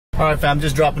Alright fam,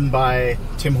 just dropping by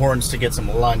Tim Hortons to get some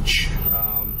lunch.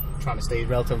 Trying to stay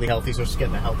relatively healthy, so just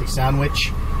getting a healthy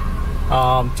sandwich.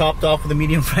 Topped off with a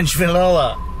medium French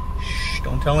vanilla. Shh,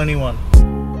 don't tell anyone.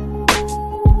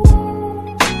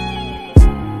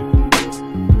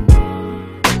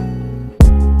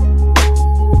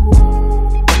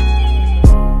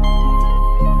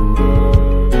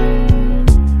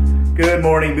 Good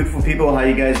morning, beautiful people. How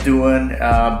you guys doing?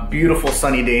 Beautiful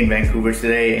sunny day in Vancouver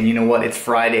today, and you know what? It's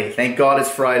Friday. Thank God it's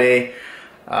Friday.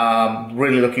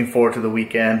 Really looking forward to the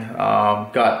weekend.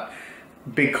 Got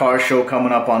big car show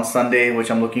coming up on Sunday, which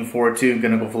I'm looking forward to.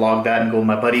 Gonna go vlog that and go with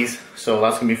my buddies, so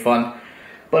that's gonna be fun.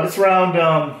 But it's around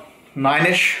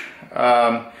 9ish.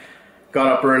 Got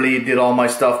up early, did all my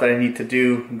stuff that I need to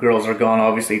do. Girls are gone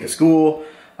obviously to school.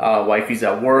 Wifey's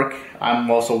at work. I'm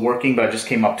also working, but I just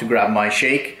came up to grab my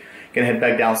shake. Gonna head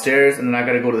back downstairs, and then I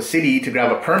gotta go to the city to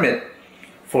grab a permit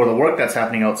for the work that's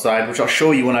happening outside, which I'll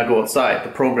show you when I go outside, the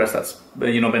progress that's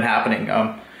been happening.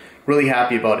 I'm really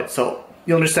happy about it, so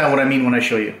you'll understand what I mean when I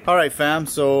show you. Alright fam,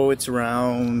 so it's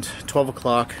around 12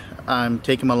 o'clock. I'm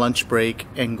taking my lunch break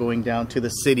and going down to the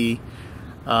city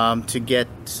to get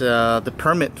the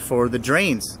permit for the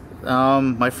drains.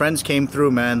 My friends came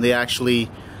through, man. They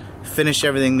actually finished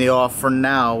everything they off for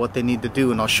now, what they need to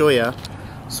do, and I'll show you.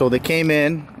 So they came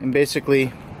in and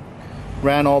basically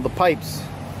ran all the pipes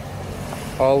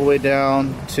all the way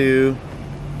down to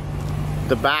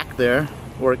the back there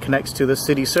where it connects to the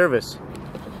city service.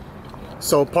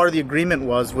 So part of the agreement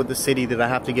was with the city that I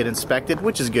have to get inspected,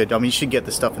 which is good. I mean, you should get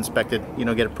the stuff inspected,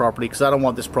 get it properly, because I don't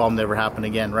want this problem to ever happen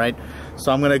again, right?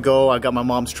 So I'm gonna go, I got my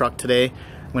mom's truck today.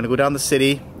 I'm gonna go down the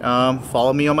city,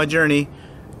 follow me on my journey,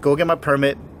 go get my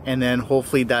permit, and then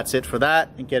hopefully that's it for that,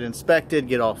 and get inspected,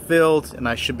 get all filled, and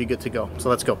I should be good to go. So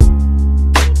let's go.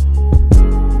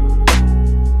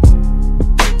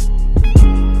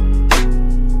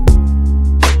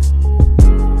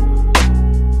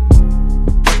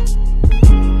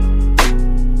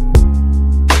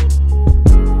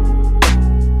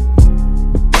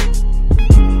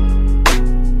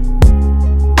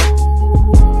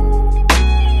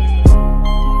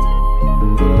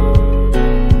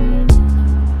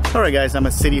 Alright guys, I'm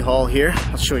at City Hall here.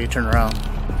 I'll show you, turn around.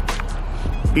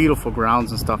 Beautiful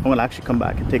grounds and stuff. I'm gonna actually come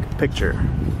back and take a picture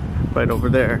right over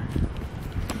there.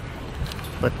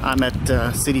 But I'm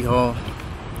at City Hall,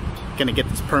 gonna get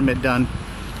this permit done.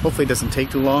 Hopefully it doesn't take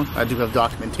too long. I do have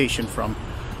documentation from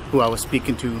who I was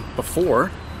speaking to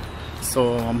before.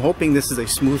 So I'm hoping this is a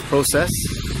smooth process.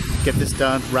 Get this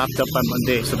done, wrapped up by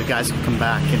Monday, so the guys can come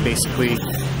back and basically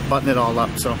button it all up.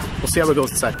 So we'll see how it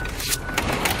goes inside.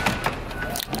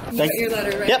 You got your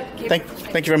letter, right? Yep.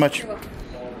 Thank you very much.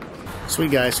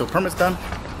 Sweet guys, so permit's done.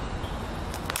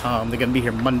 They're gonna be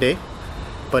here Monday,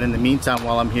 but in the meantime,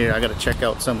 while I'm here, I gotta check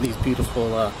out some of these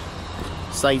beautiful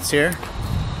sites here.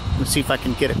 Let's see if I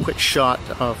can get a quick shot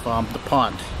of the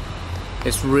pond.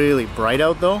 It's really bright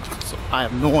out though, so I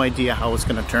have no idea how it's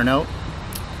gonna turn out.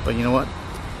 But you know what?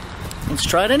 Let's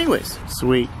try it anyways.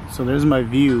 Sweet. So there's my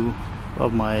view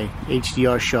of my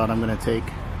HDR shot I'm gonna take.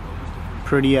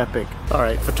 Pretty epic.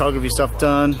 Alright, photography stuff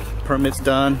done, permits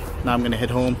done. Now I'm gonna head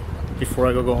home. Before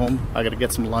I go home, I gotta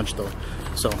get some lunch though.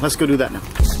 So let's go do that now.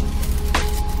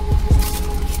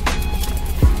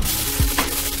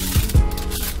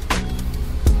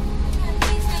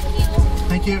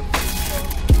 Thank you.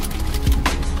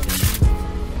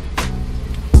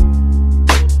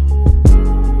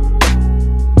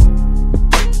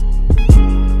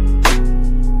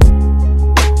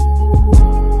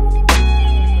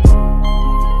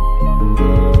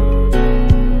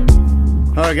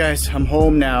 Alright guys, I'm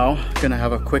home now. Gonna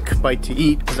have a quick bite to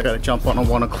eat because I gotta jump on a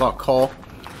 1 o'clock call.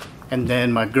 And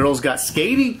then my girl's got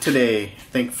skating today, I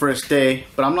think first day,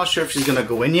 but I'm not sure if she's gonna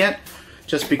go in yet,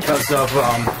 just because of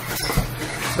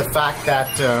the fact that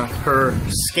her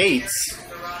skates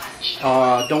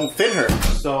don't fit her.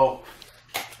 So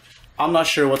I'm not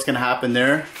sure what's gonna happen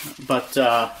there, but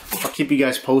I'll keep you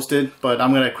guys posted. But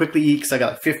I'm gonna quickly eat because I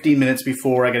got 15 minutes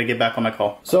before I gotta get back on my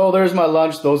call. So there's my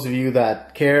lunch. Those of you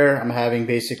that care, I'm having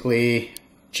basically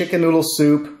chicken noodle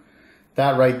soup.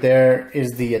 That right there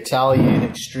is the Italian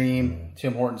Extreme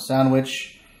Tim Hortons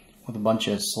sandwich with a bunch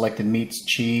of selected meats,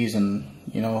 cheese, and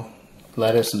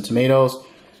lettuce and tomatoes.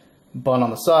 Bun on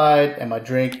the side, and my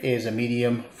drink is a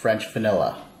medium French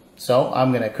vanilla. So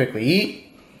I'm gonna quickly eat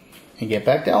and get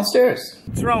back downstairs.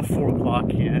 It's around 4 o'clock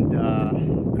and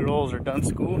girls are done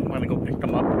school. I'm gonna go pick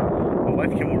them up. My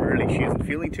wife came over early. She isn't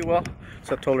feeling too well,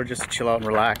 so I told her just to chill out and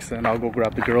relax, and I'll go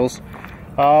grab the girls.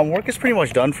 Work is pretty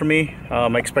much done for me.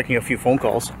 I'm expecting a few phone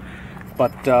calls,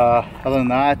 but other than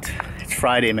that, it's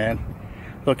Friday, man.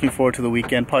 Looking forward to the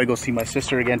weekend. Probably go see my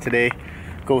sister again today.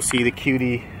 Go see the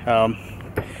cutie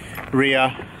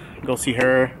Rhea. Go see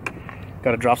her.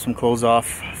 Got to drop some clothes off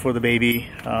for the baby.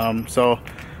 So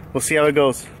we'll see how it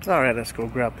goes. All right, let's go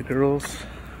grab the girls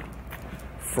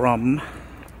from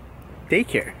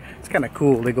daycare. It's kind of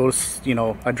cool. They go to, you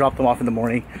know, I drop them off in the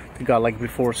morning. They got like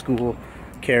before school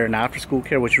care and after school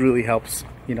care, which really helps,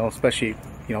 you know, especially,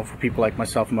 you know, for people like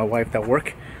myself and my wife that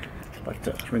work.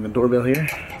 But ring the doorbell here.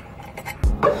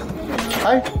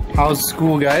 Hi. How's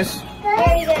school, guys?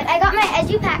 Very good. I got my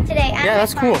EduPack today. Yeah,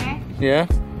 that's cool. Yeah.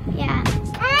 Yeah.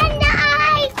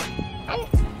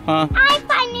 And I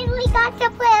finally got to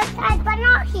play outside, but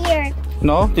not here.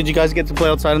 No? Did you guys get to play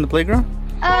outside in the playground?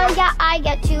 Yeah, I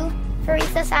get to for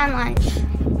recess and lunch.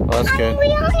 Oh, that's good. We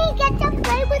only get to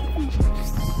play with.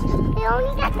 We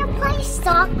only get to play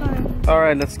soccer. All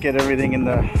right, let's get everything in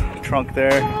the trunk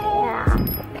there. Yeah.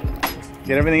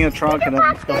 Get everything in the trunk and then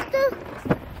let's go.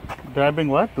 Did I bring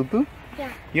what? Dudu?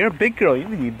 Yeah. You're a big girl. You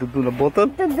didn't need Dudu na bottle.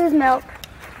 Dudu's milk.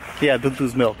 Yeah,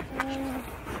 Dudu's milk.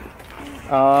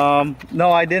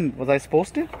 No, I didn't. Was I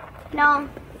supposed to? No.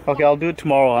 Okay, I'll do it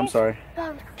tomorrow. I'm sorry.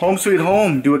 Home sweet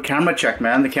home. Do a camera check,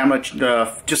 man. The camera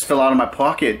just fell out of my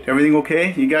pocket. Everything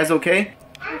okay? You guys okay?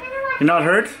 You're not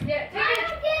hurt?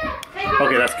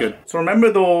 Okay, that's good. So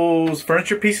remember those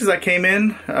furniture pieces that came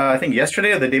in, I think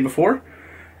yesterday or the day before?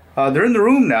 They're in the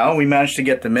room now. We managed to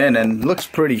get them in and it looks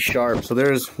pretty sharp. So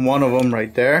there's one of them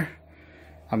right there.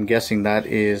 I'm guessing that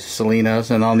is Selena's.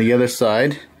 And on the other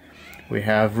side, we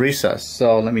have Risa's.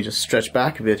 So let me just stretch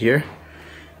back a bit here.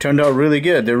 Turned out really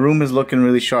good. Their room is looking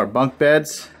really sharp. Bunk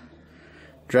beds,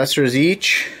 dressers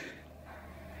each,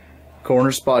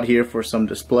 corner spot here for some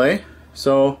display.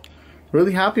 So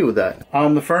really happy with that.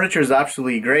 The furniture is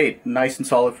absolutely great. Nice and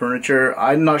solid furniture.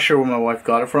 I'm not sure where my wife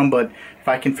got it from, but if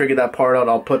I can figure that part out,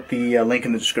 I'll put the link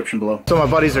in the description below. So my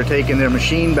buddies are taking their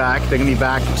machine back. They're gonna be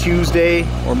back Tuesday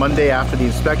or Monday after the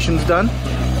inspection's done,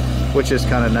 which is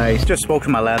kind of nice. Just spoke to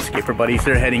my landscaper buddies.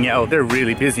 They're heading out. They're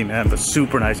really busy, man, but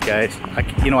super nice guys.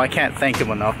 You know, I can't thank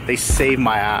them enough. They saved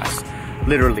my ass,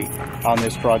 literally, on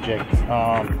this project.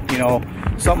 You know,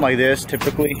 something like this,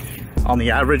 typically, on the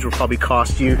average, will probably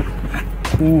cost you,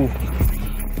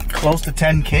 close to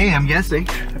 10K, I'm guessing.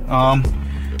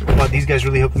 But these guys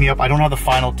really hooked me up. I don't have the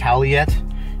final tally yet.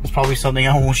 It's probably something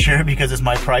I won't share because it's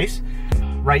my price.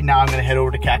 Right now, I'm gonna head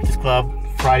over to Cactus Club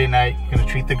Friday night. Gonna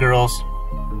treat the girls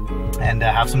and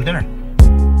have some dinner.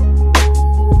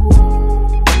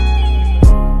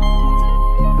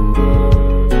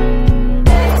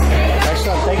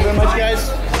 Excellent. Thank you very much, guys.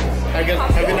 Have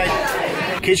a good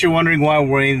night. In case you're wondering why I'm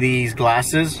wearing these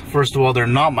glasses, first of all, they're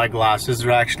not my glasses.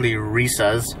 They're actually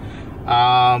Risa's.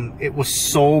 It was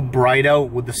so bright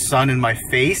out with the sun in my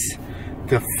face.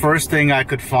 The first thing I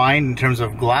could find in terms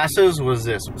of glasses was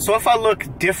this. So if I look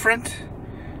different,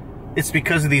 it's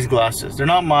because of these glasses. They're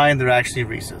not mine, they're actually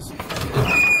Risa's.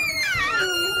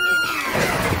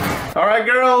 All right,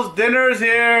 girls, dinner's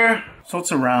here. So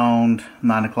it's around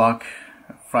 9 o'clock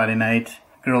Friday night.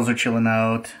 Girls are chilling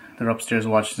out. They're upstairs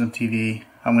watching some TV.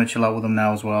 I'm gonna chill out with them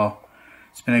now as well.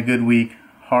 It's been a good week,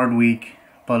 hard week,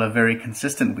 but a very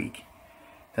consistent week.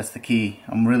 That's the key.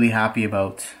 I'm really happy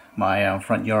about my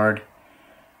front yard.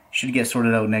 Should get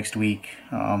sorted out next week,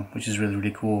 which is really,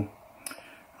 really cool.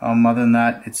 Other than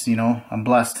that, it's, you know, I'm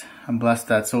blessed. I'm blessed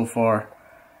that so far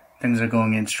things are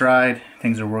going in stride.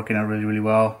 Things are working out really, really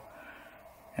well.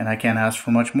 And I can't ask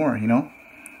for much more, you know.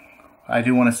 I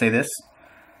do want to say this,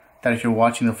 that if you're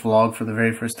watching the vlog for the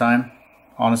very first time,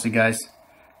 honestly guys,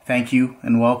 thank you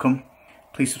and welcome.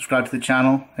 Please subscribe to the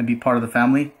channel and be part of the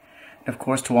family. And of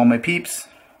course, to all my peeps,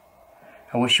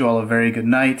 I wish you all a very good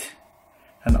night,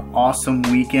 an awesome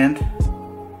weekend,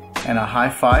 and a high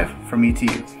five from me to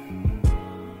you.